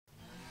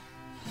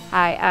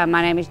Hi,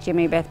 my name is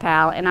Jyme Beth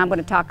Powell, and I'm going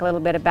to talk a little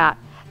bit about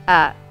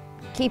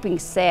keeping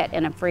set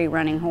in a free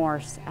running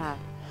horse.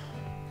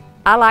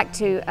 I like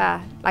to,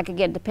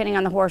 again, depending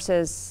on the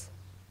horse's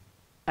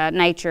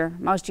nature,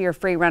 most of your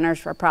free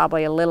runners are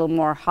probably a little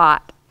more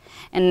hot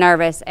and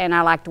nervous, and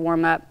I like to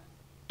warm up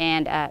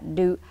and I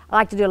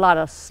like to do a lot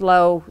of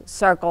slow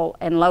circle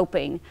and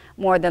loping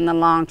more than the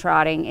long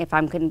trotting if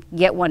I can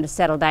get one to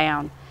settle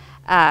down.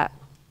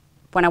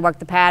 When I work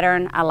the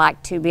pattern, I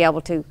like to be able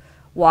to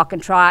walk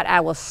and trot. I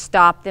will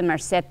stop them or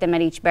set them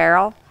at each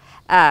barrel.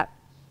 And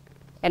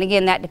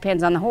again, that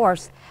depends on the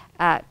horse.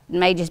 It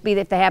may just be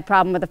that they have a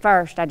problem with the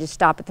first. I just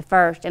stop at the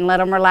first and let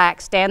them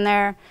relax. Stand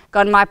there,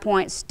 go to my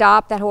point,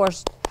 stop that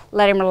horse,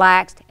 let him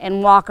relax,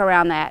 and walk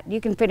around that. You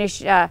can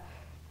finish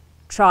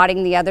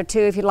trotting the other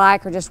two if you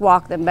like, or just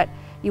walk them, but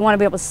you want to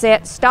be able to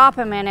sit, stop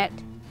a minute,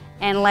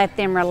 and let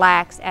them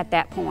relax at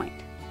that point.